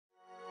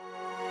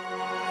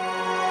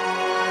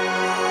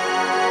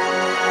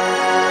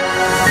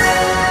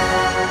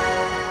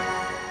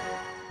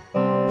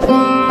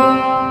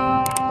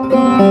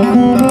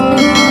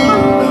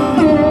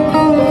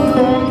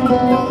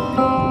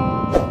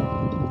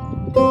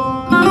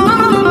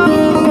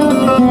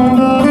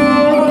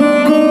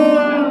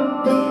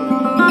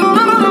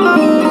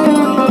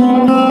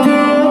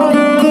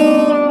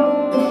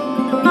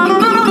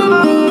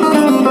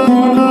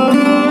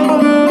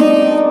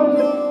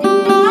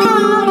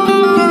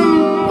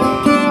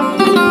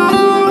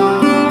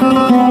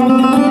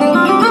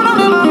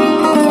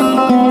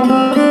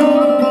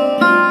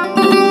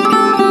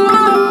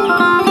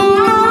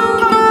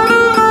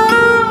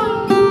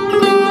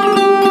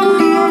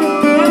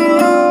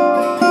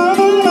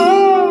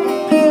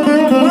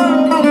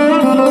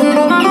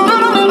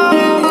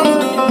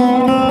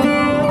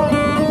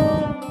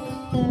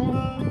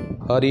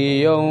हरि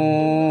ओम।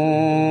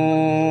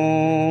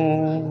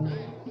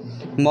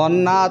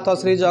 मन्नाथ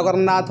श्री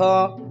जगन्नाथ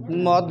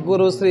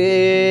मद्गुरु श्री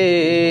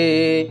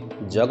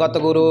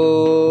जगतगुरु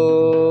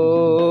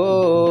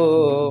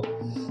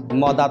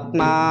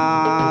मदात्मा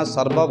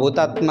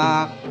सर्वभूतात्मा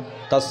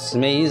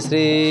तस्मै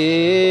श्री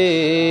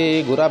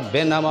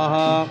गुरवे नमः।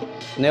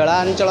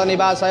 नीलांचल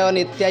निवासाय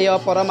नित्याय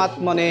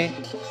परमात्मने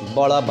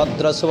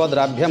बलभद्र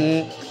सुभद्राभ्यं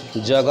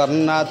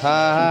जगन्नाथाय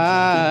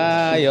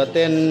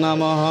ते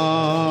नमः।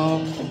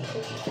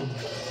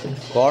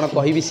 कौन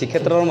कहबी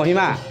श्रीक्षेत्र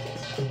महिमा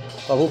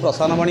प्रभु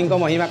प्रसन्नमणि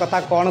महिमा कथा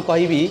कौन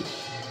कहबी।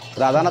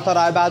 राधानाथ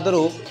राय बहादुर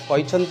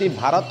कहते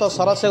भारत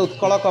सरसे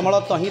उत्कल कमल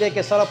तहिरे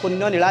केशर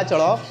पुण्य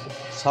नीलाचल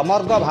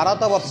समग्र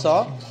भारत वर्ष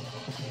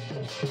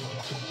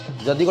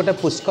जदि गोटे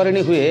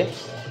पुष्करिणी हुए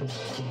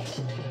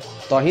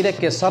तहिरे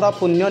केशर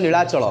पुण्य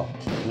नीलाचल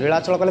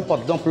नीलाचल कहले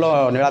पद्मफूल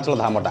नीलाचल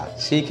धामटा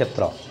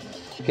श्रीक्षेत्र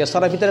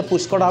केशर भितर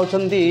पुष्कड़ा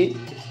होती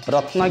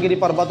रत्नगिरी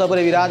पर्वत पर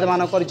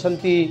विराजमान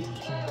करिसेंती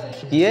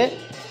किए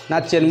ना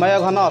चिन्मय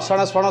घन अषण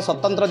स्फण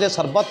स्वतंत्र जे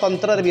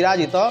सर्वतंत्र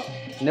विराजित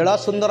नील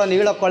सुंदर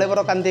नील कलेवर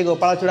कांति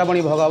गोपाल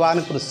चूड़ामणि भगवान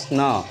कृष्ण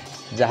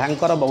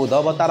जहाँकर बौद्ध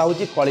अवतार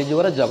होची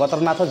कलिजुगर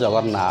जगतरनाथ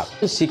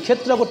जगन्नाथ।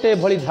 श्रीक्षेत्र गोटे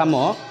भली धाम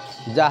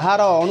जार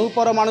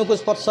अणुपरमाणु को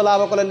स्पर्श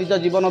लाभ कले निज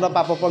जीवन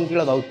पाप पंकिल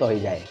धौत हो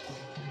जाए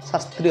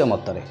शास्त्रीय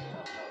मतरे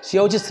सी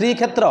हूँ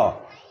श्रीक्षेत्र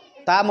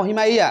ता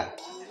महिमा या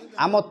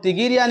आम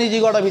तिगिरिया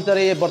निजिगढ़ भितर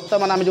ये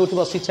बर्तमान आम जो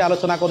बसीचे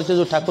आलोचना करुचे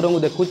जो ठाकुर को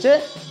देखुचे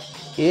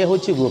ये हूँ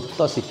गुप्त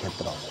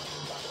श्रीक्षेत्र।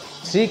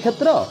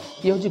 श्रीक्षेत्र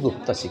ये हूँ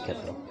गुप्त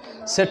श्रीक्षेत्र।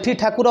 सेठी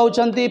ठाकुर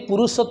होती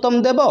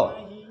पुरुषोत्तम देव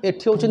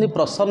एठी होती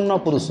प्रसन्न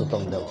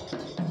पुरुषोत्तम देव।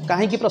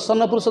 कहीं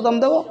प्रसन्न पुरुषोत्तम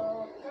देव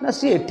ना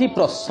सी एठी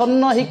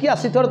प्रसन्न होगी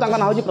आसी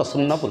ना हूँ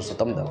प्रसन्न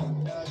पुरुषोत्तम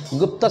देव।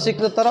 गुप्त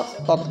श्रीक्षेत्र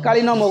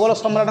तत्कालीन मोगल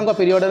सम्राट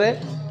पीरियड रे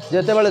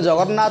जेतेबेले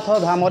जगन्नाथ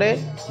धाम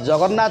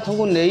जगन्नाथ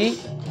को नहीं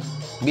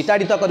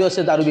विताड़ित कर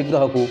से दारू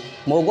विग्रह को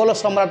मोगल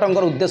सम्राट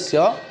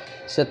उद्देश्य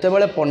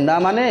सेतेबेले पंडा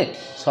माने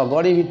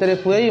सगड़ी भितर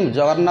खुई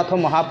जगन्नाथ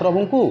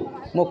महाप्रभु को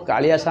मो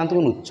कालिया सात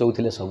को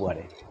नुचौले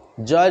सबुआड़े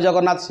जय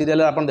जगन्नाथ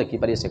सीरियल आप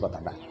देखिपारे से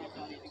कथाटा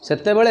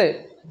सेतेबेले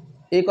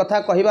ये कथा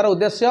कहिबार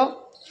उद्देश्य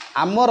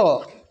आमर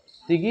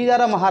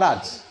तिगिरियार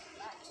महाराज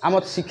आम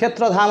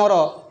श्रीक्षेत्र धामर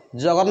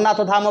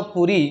जगन्नाथ धाम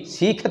पुरी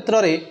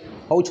श्रीक्षेत्र रे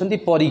होउछंती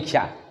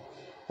परीक्षा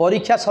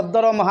परीक्षा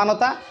शब्दर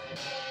महानता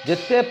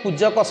जेते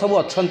पूजक सब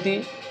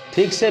अच्छी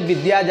ठीक से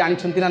विद्या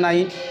जानी ना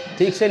नहीं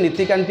ठीक से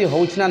नीतिकांति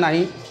होना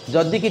नहीं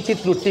जदि किसी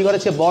त्रुटि करे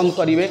से बंद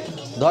करेंगे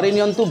धरी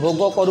नियंतु भोग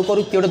करू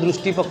करू किए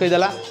दृष्टि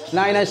पकईदेला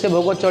नाई ना से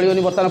भोग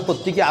चलियोनी बर्तमान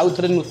पोतिक आउ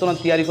थे नूतन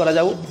तैयारी करा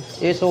जाऊ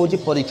ये सब हूँ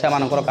परीक्षा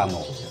मानकर काम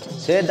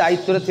से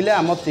दायित्व थे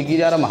आम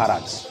तिगिरियार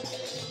महाराज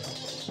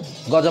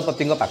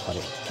गजपति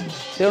पाखरे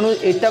तेणु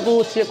यहाँ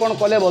को सी कौन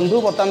कले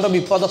बंधु बर्तमान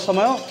विपद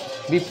समय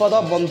विपद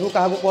बंधु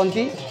क्या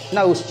कहती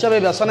ना उत्सव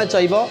व्यसने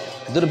चैव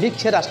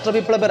दुर्भिक्षे राष्ट्र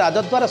विप्लव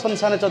राजद्वार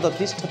संसाने च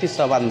तिष्ठति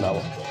स बांधव।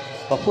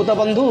 प्रकृत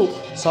बंधु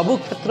सबु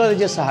क्षेत्र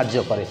में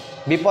साहाय्य करे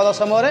विपद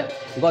समय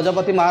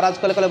गजपति महाराज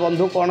कले कले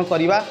बंधु कौन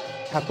करवा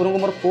ठाकुर को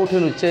मोर कौटे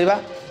लुचेवा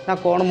ना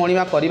कौन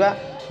मणिमा करवा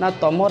ना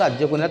तुम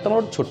राज्य को तुम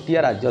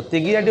छोटिया राज्य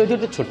तिगिरिया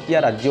हूँ छोटिया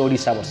राज्य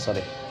ओडिशा वर्ष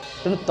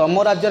तेणु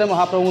तुम राज्य में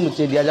महाप्रभु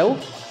लुचे दि जाऊ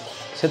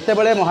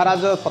सेतेबेले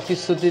महाराज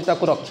प्रतिश्रुति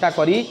रक्षा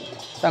करी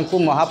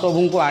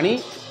महाप्रभु को आनी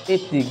ए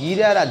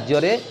तिगिरिया राज्य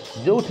रे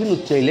जोठी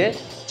लुचेले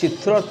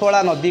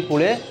चित्रतोला नदी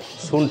कूले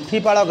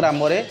सुंठीपाड़ ग्राम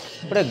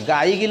गोटे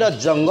गाईगिल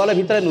जंगल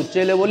भितर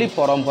लुचेले बोली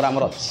परंपरा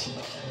आमर अच्छी।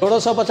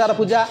 षोडशोपचार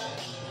पूजा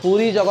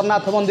पुरी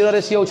जगन्नाथ मंदिर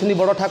रे सी होउछनी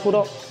बड़ ठाकुर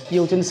ये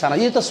होउछनी साना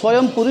ये तो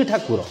स्वयं पुरी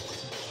ठाकुर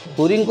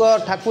पुरी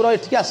ठाकुर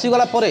एठिक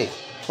आसीगला परे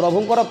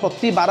प्रभुंकर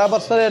प्रति 12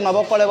 वर्ष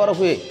नवकलेवर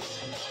हुए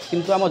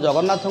किंतु आम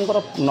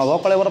जगन्नाथंकर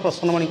नवकलेवर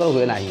प्रसन्नमणिकर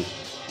हुए ना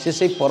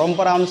से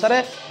परंपरा अनुसार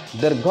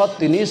दीर्घ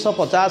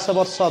 350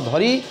 वर्ष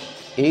धरी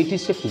एठी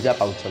से पूजा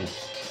पाउछन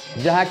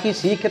जहाँकि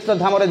श्रीक्षेत्र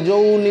धाम जो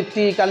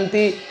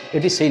नीतिकांति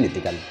ये से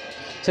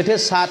नीतिकांति सेठे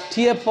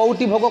 60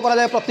 पौटी भोग करा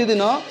जाए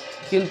प्रतिदिन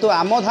किंतु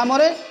आम धाम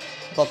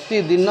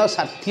प्रतिदिन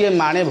 60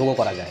 माणे भोग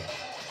करा जाए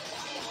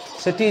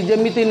सेठी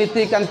जेमिति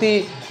नीतिकांति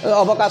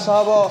अवकाश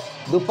हम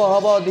धूप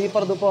हम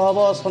दीपर धूप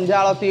हम संध्या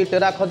आलती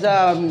टेरा खजा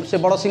से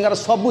बड़ सिंगार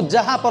सबू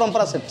जहाँ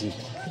परंपरा सेठी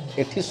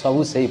एठी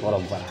सबू से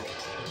परंपरा।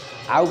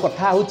 आउ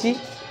कथा होची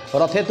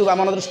रथे तु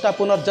वामन दृष्टा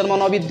पुनर्जन्म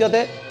न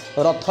विद्यते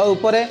रथ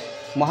उपरे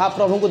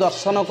महाप्रभु को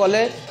दर्शन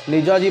कले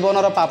निज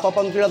जीवनर पाप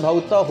पंकिल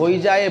धौत हो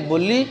जाए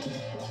बोली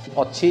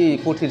अच्छी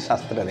कोठी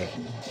शास्त्र रे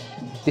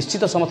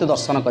निश्चित समस्त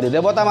दर्शन करें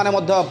देवता माने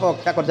मध्य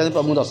अपेक्षा कर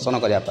प्रभु दर्शन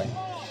करने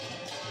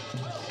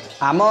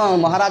आम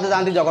महाराज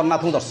जाती जगन्नाथ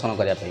को दर्शन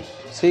करने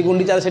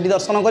श्रीगुंडीचार से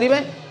दर्शन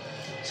करेंगे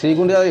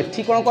श्रीगुंडीचा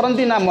एठी कौन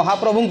करती ना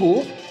महाप्रभु को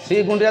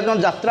श्रीगुंडीचा जो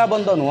यात्रा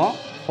बंद नुह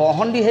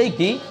पहंडी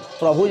होगी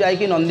प्रभु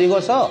जाकि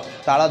नंदीघोष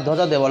तालध्वज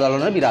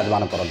देवदलन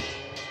विराजमान करती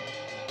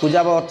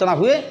पूजा अर्चना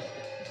हुए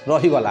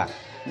रहीगला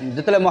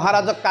जिते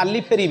महाराज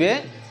काली फेरवे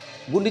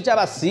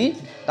गुंडीचावासी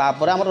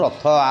तापर आम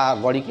रथ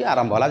गड़ी की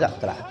आरंभ है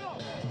यात्रा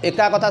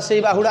एका कथा से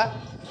बाहुड़ा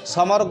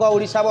समग्र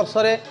ओडिशा वर्ष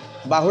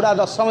बाहुड़ा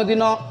दशमी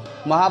दिन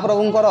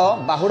महाप्रभुंकर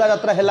बाहुड़ा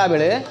यात्रा हैला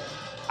बेले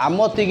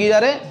आम तिगिरिया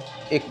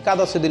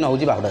एकादशी दिन हूँ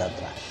बाहुड़ा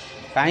यात्रा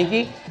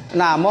कहीं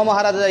ना आम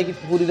महाराज जाकि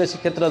पुरी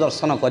श्रीक्षेत्र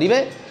दर्शन करेंगे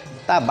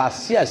ता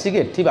बासी आसिक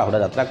एठी बाहुड़ा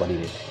यात्रा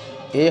करेंगे।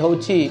 ये हूँ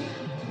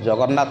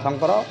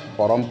जगन्नाथंकर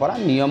परंपरा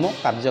नियम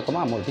कार्यक्रम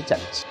आम ये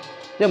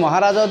चलती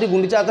महाराज यदि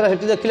गुंडीचा यात्रा से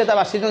देखिले ता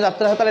बासी दिन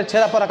यात्रा होता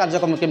छेरापरा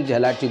कार्यक्रम केमती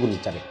है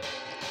गुंडीचार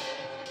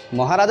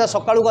महाराजा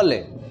सकाळु गले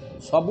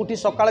सबुठी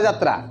सकाळ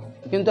यात्रा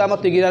किंतु आम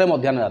तिगिरारे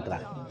मध्याह्न यात्रा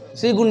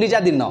श्री गुंडीचा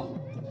दिन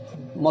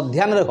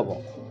मध्याह्न हम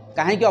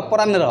कहीं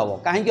अपराह्न हम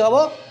कहीं हम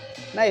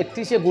ना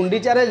एटी से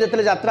गुंडीचार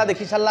जो यात्रा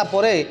देखी सारा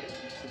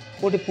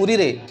कौटी पुरी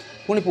रे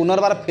पुणी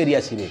पुनर्बार फेरी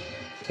आसवे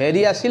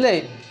फेरी आसिले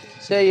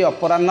से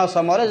अपराह्न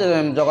समय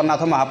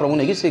जगन्नाथ महाप्रभु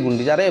नहीं श्री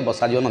गुंडीचार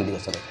बसाज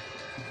नंदीघोष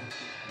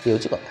ये हूँ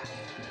कथा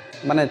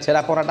माने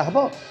छेरा पराटा हम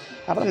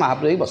तापर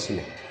महाप्रभु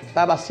बसिले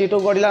ता बासी टू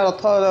गड़िला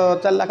रथ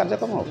चलला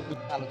कार्यक्रम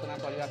आलोचना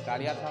करवा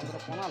कालिया ठाकुर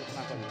कौन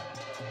आलोचना करवा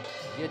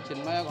ये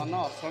चिन्मय घन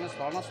अक्षण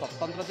शरण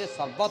स्वतंत्र जे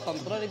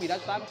सर्वतंत्र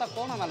विराज ता कथा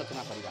कौन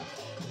आलोचना करवा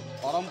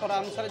परंपरा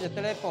अनुसार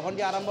जिते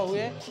पहंडी आरंभ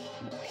हुए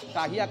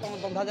टाहिया कौन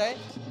बंधा जाए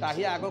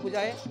टाहिया आग को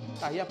जाए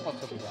टाहिया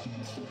पछक जाए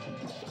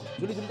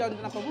झुली झुली जाती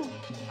ना प्रभु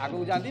आगू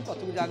जाती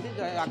पछक जाती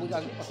आगू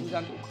जाती पछक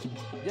जाती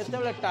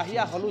जिते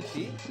टाहिया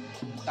हलुची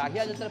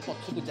टाहिया जिते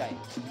पछक जाए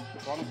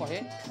कौन कहे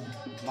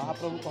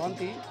महाप्रभु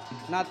कहती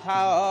ना था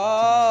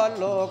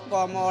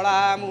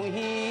लोकमला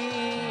मुही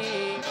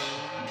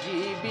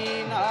जीवी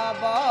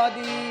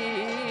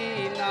नबदीना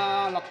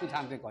लक्ष्मी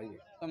छांते कहे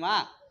तो माँ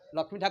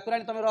लक्ष्मी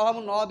ठाकुराणी तुम रह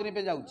मु 9 दिन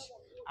पे जाऊँ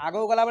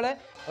आगू गला बेले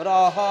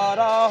रह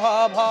रह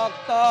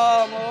भक्त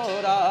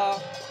मोर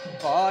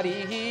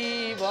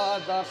करिब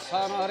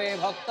दर्शन रे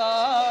भक्त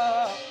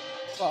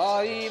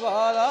करिब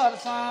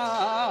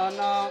दर्शन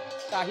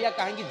टाहिया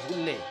कहीं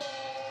झुले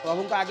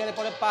प्रभु को आगे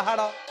पड़े पहाड़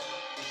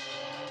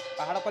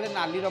पहाड़ कले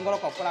नाली रंगर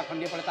कपड़ा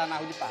खंडिए पड़े ता ना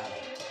हूँ पहाड़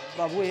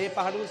प्रभु ए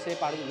पहाड़ से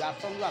पहाड़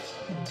आसतु आस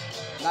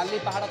नाली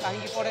पहाड़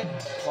कहीं पड़े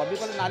कवि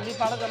कले नाली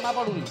पहाड़ जमा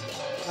पड़ूनी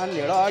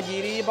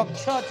नीलगिरी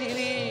बक्ष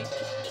चिरी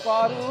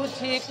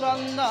करुछि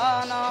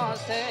क्रंदन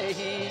से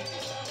ही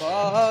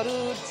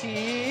करुछि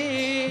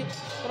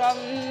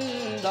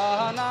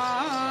क्रंदन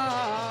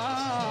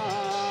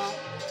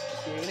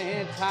किणे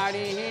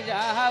छाड़ी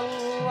जाऊ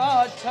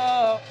अछ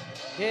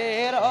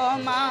फेर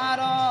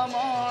मार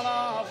मन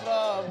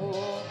प्रभु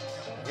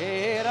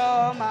फेर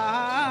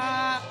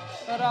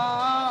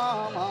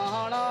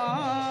रमण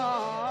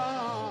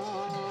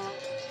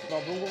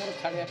प्रभु को मोर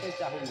छाड़िया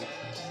चाहूनी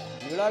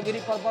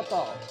नीलगिरी पर्वत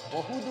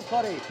बहु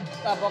दुखरे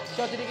ता बक्ष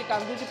चिरिकी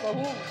कांदुची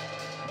प्रभु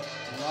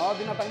 9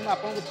 दिन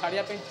आपको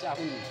छाड़िया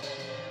चाहूनी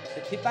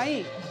से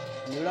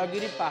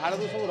नीलगिरी पहाड़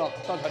सब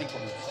रक्त झरी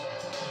पड़ू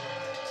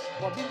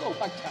कवि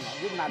उपाख्यान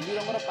जो नाली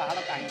रंगर पहाड़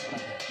कहीं पड़ा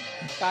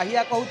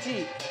टाहिया कहूँ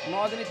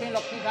 9 दिन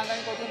लक्ष्मी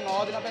खांगाणी कहते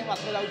 9 दिन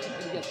मात्र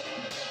जाऊँगी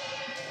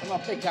तुम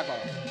अपेक्षा कर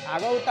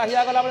आग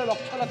टाहिया गला बेले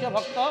लक्ष लक्ष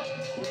भक्त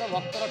तू तो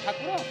भक्तर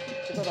ठाकुर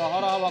तू तो रह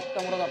रह भक्त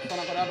मोर दर्शन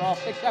कर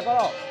अपेक्षा कर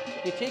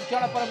किसी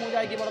क्षण पर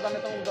मुझे बड़दान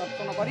तुमको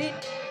दर्शन करी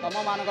तुम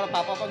मान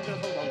पाप पंचर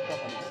सब ध्वंस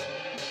कर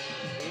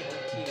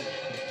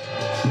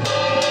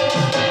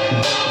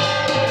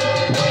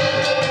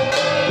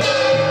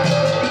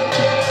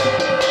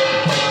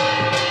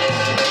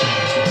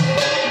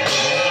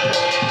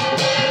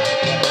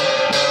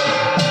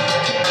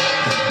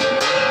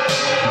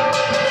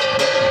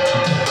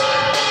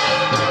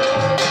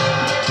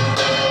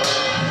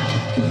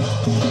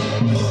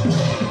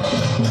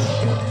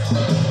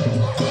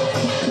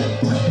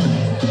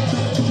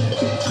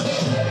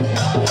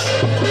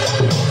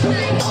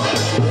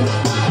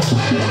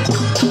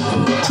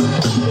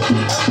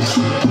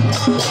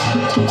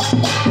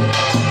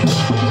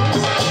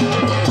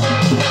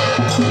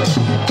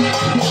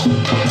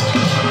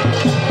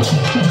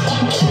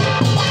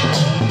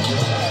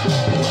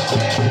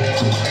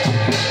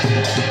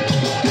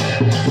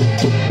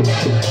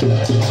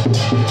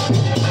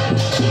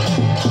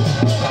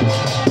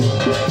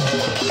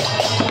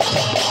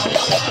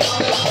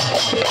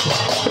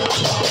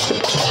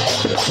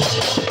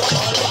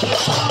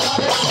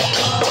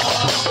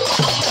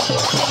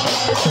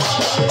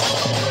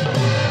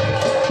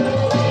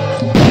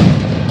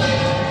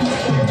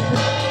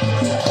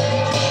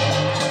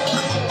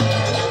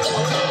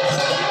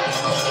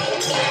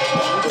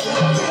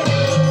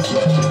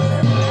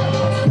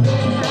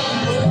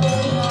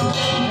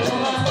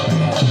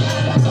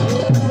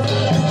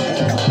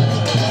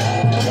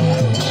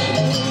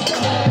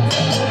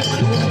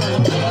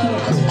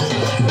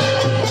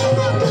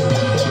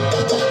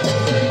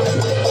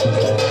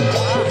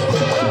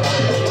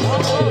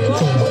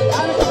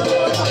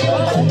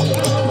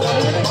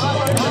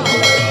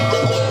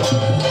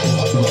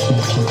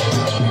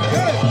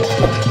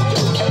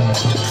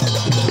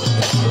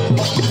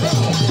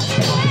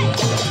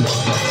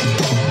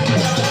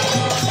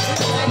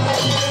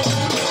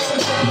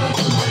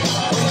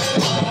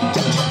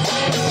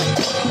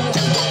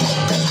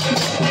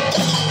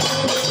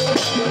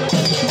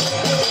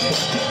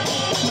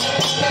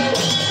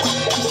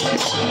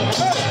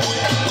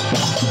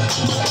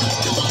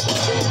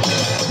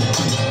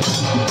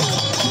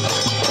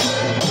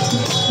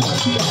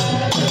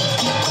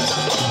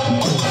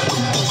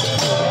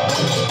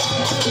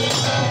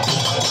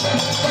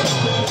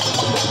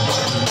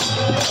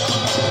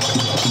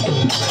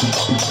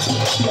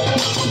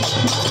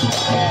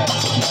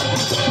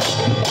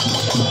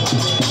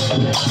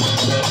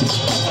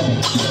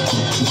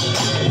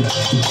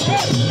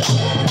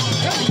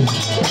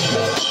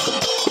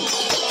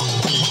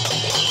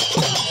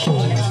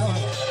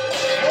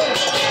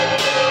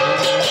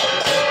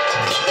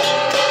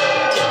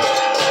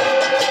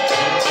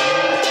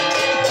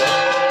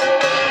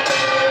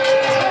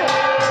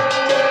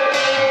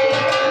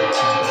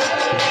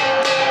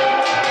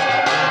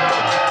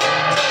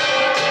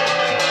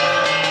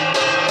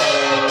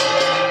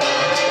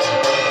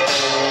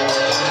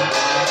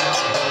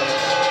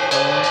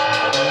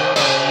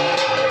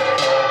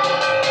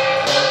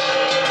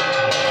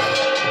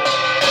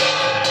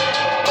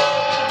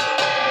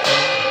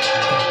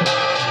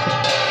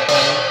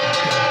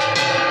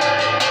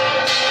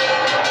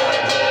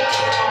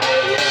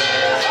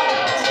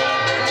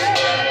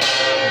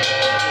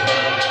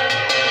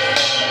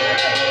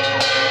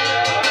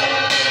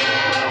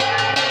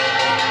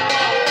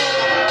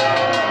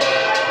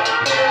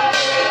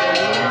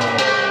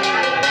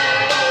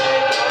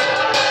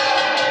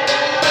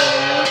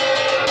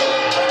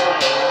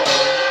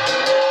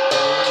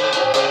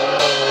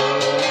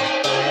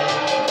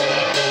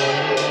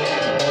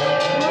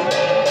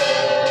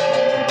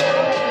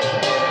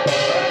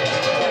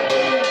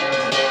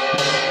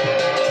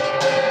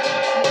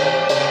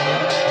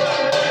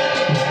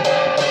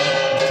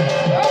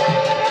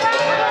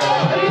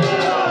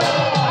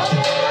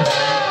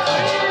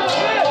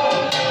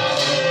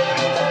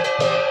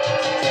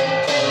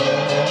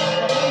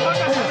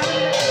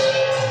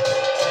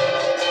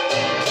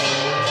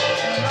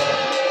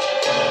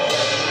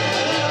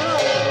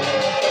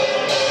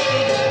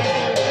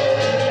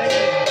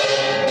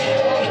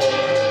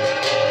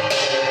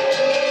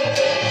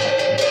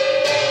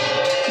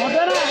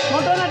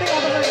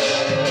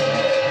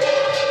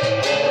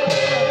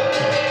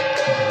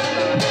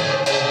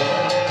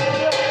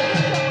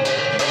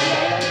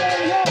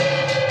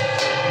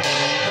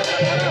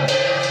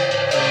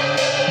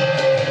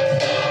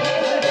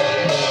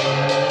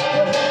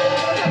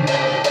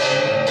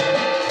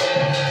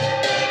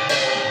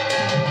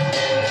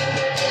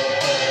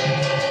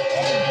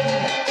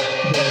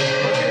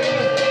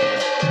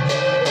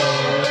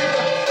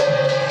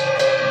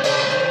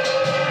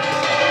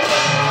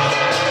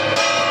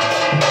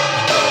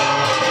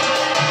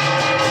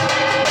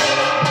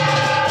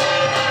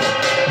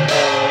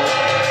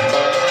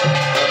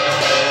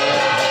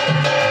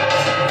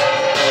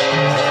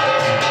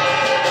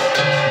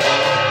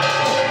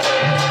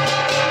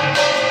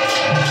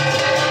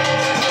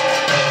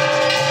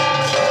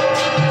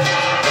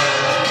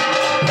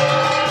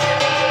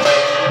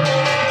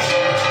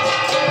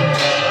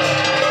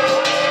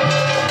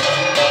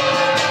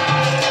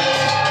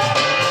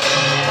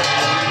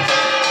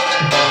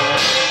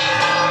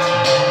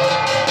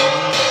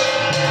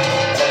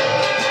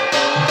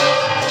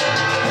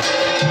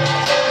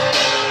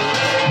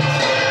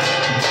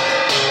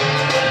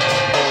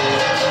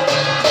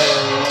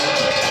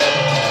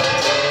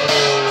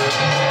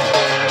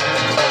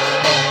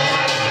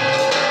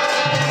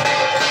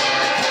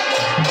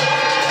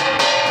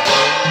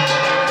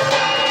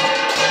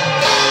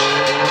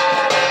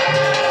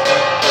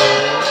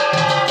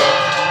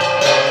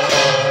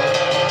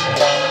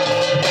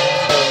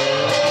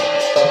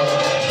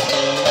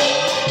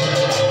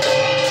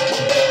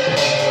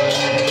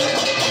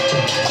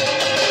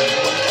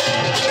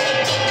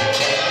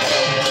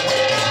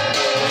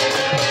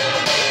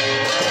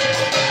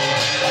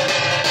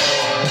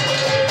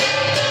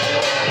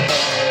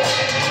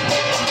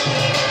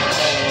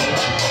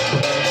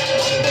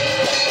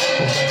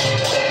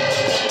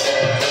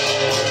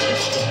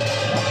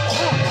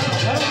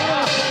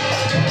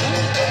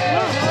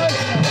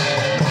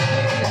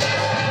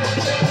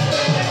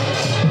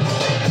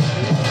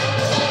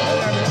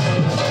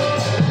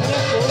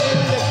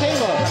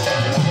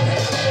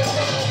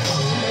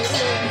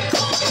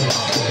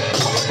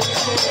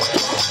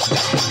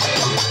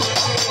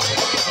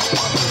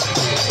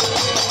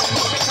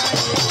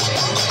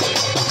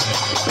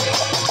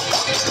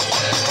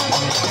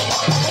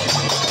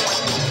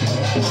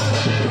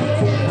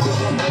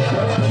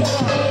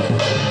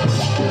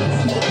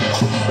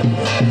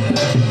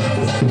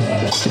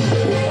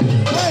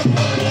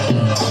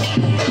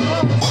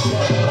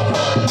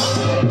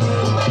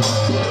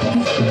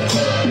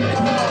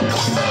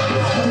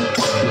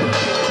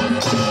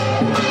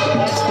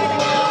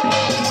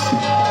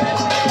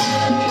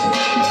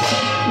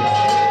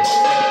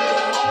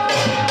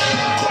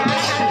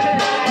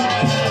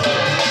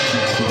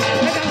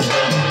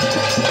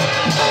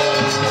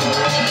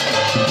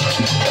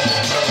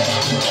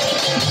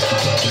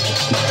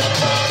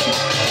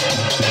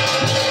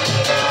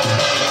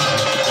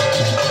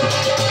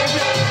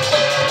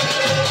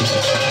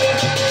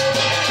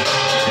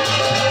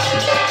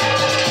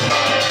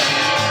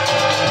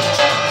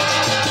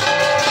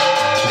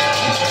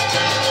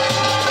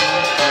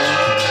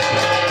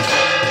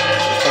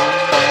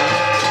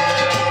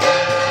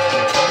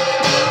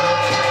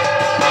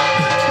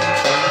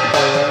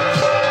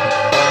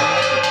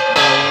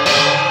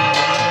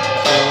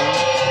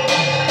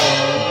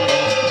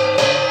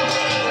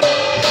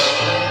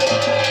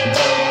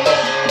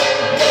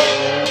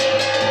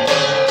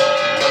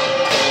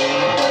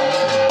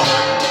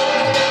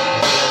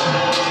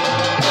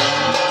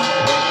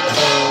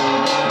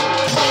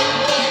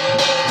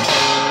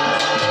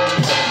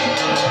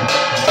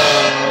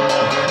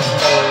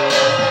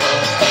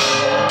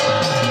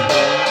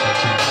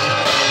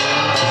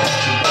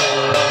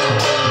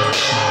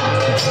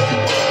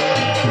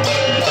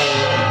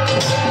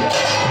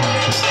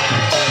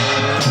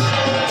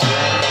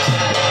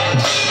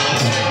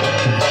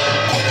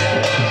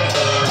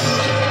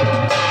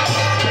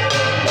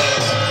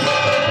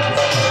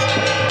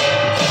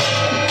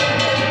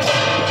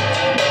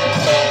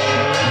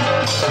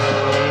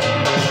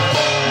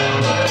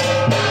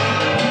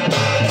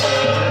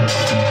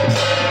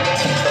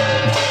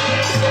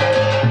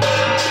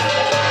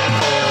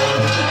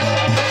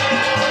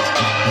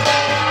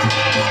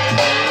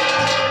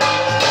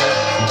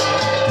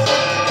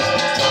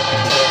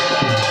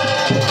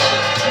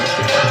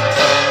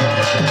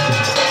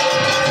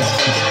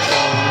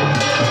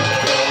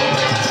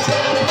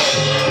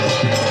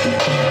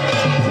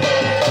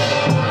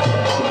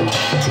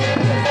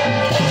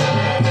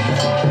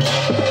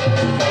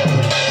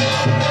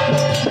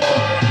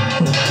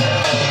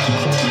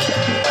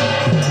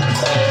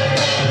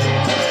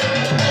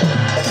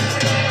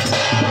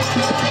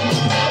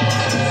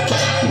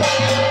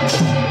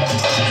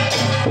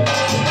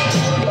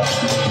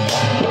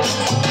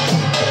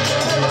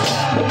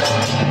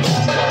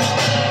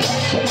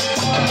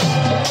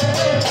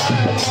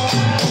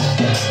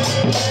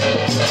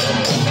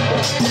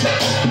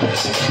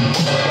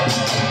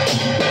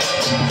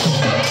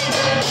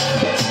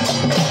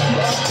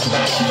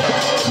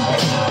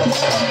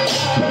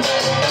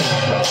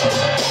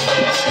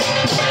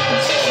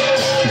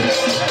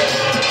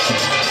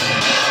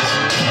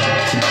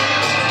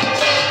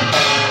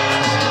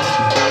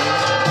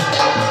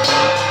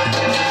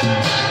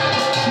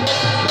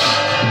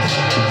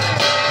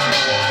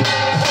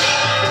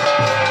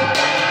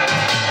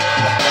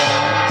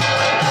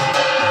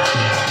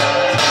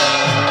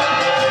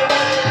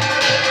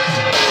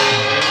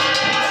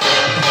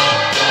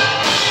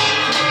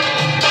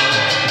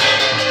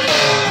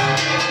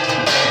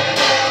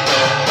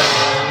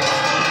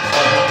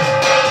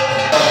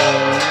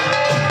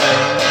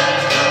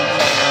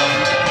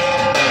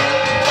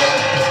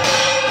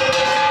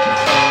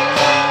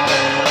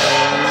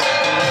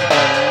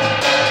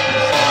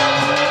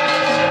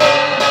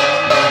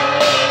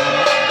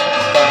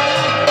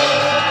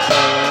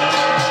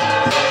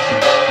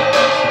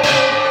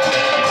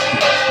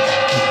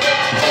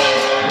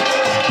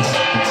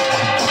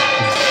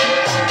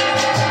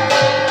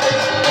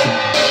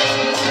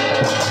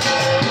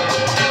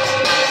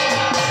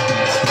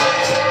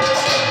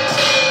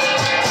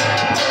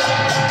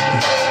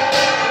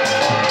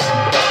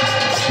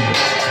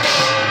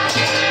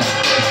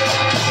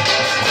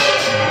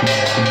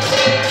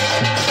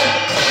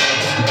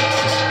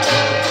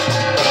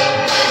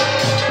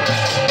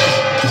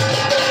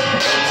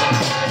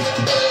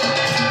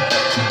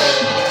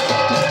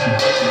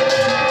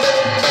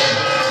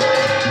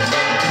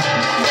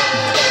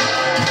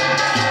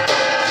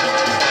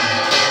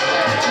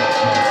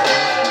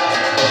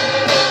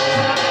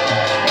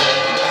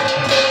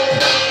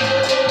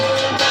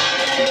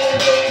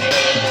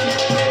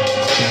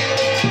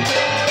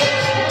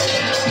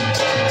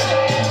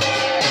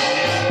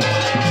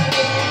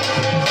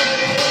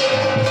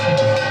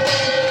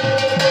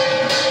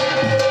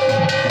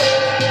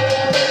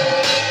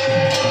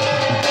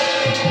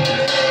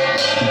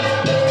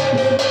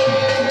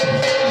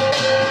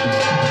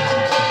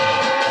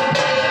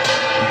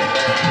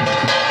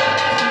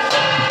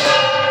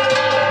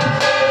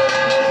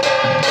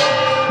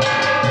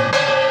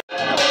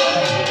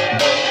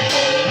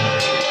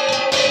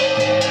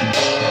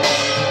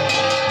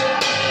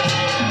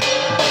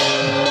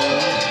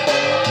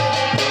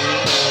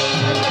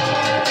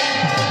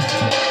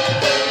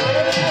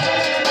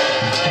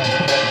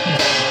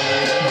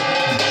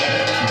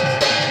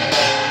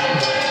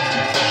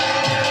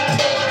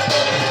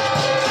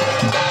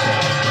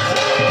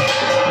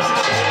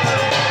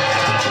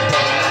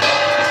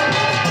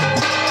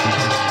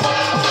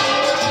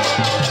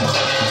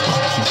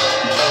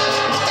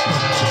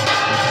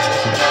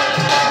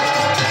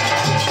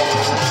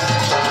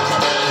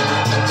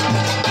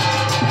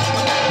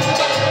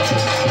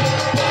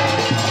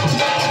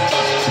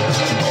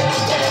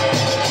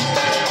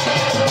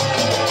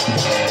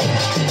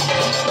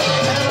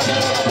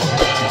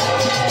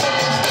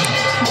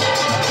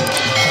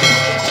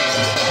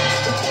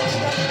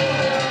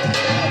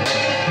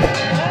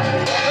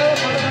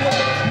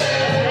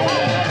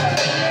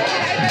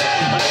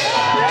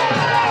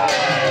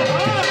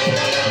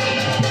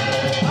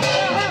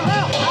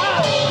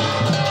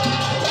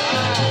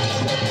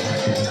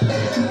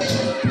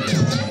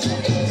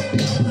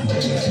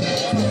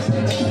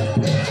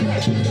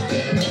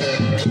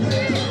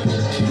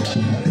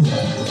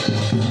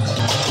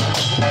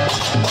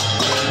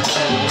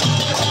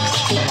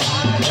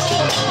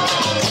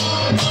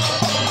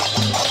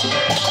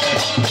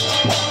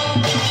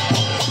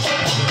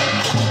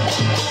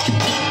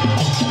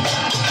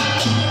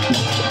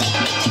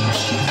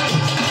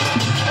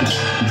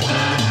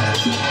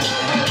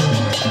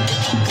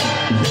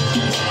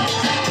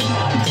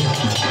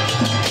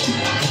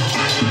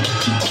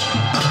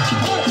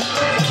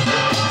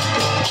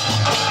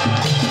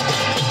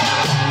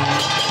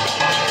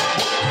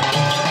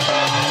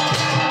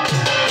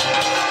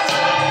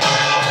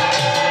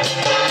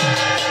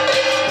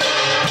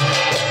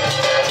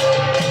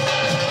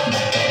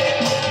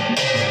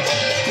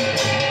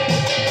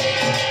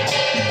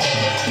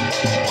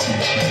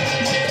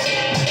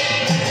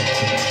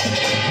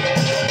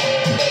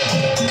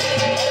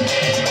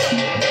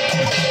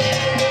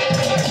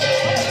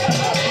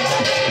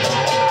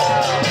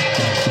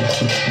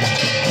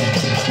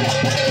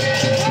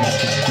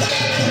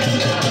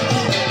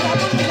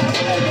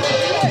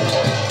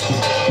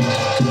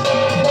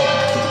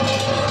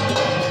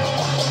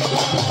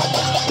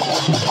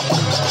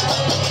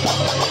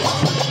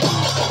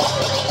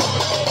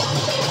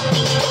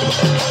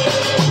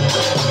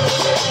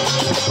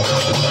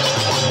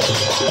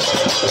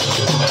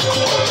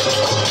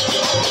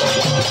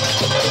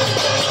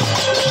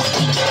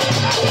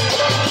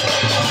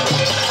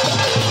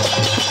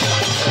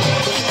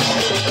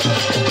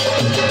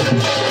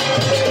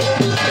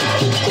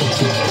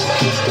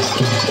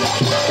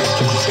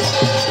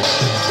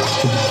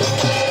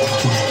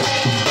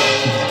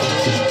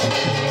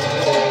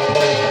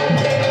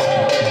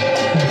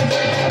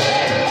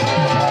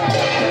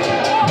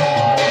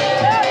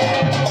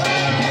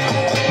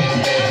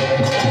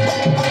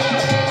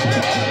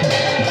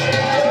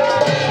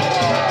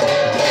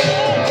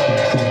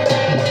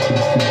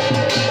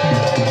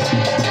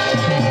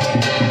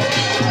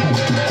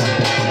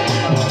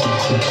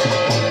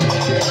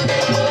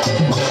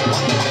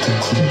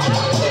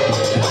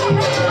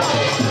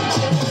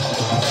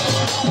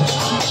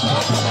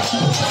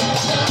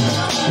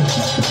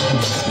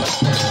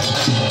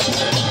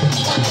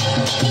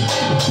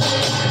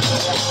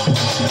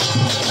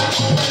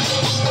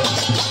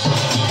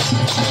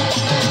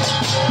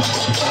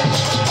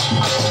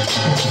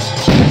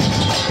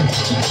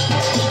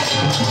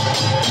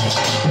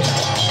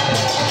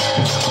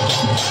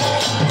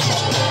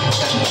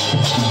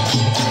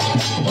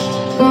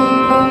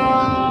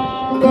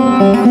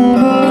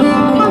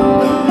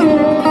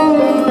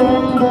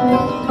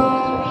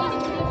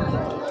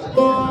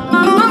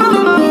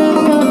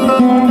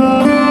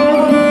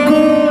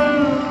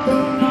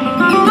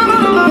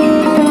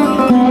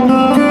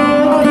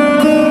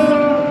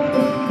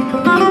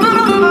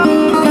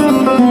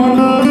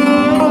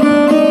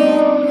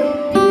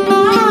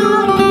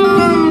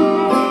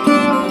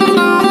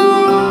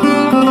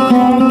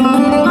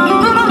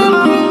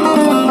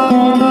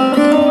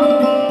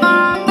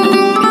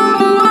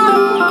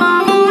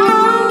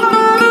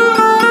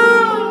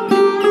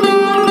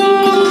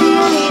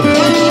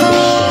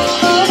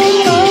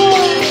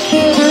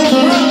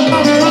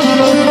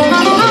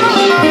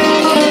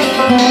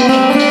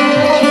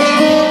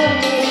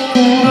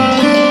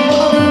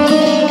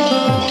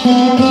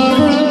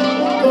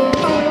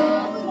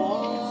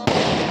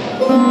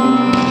है।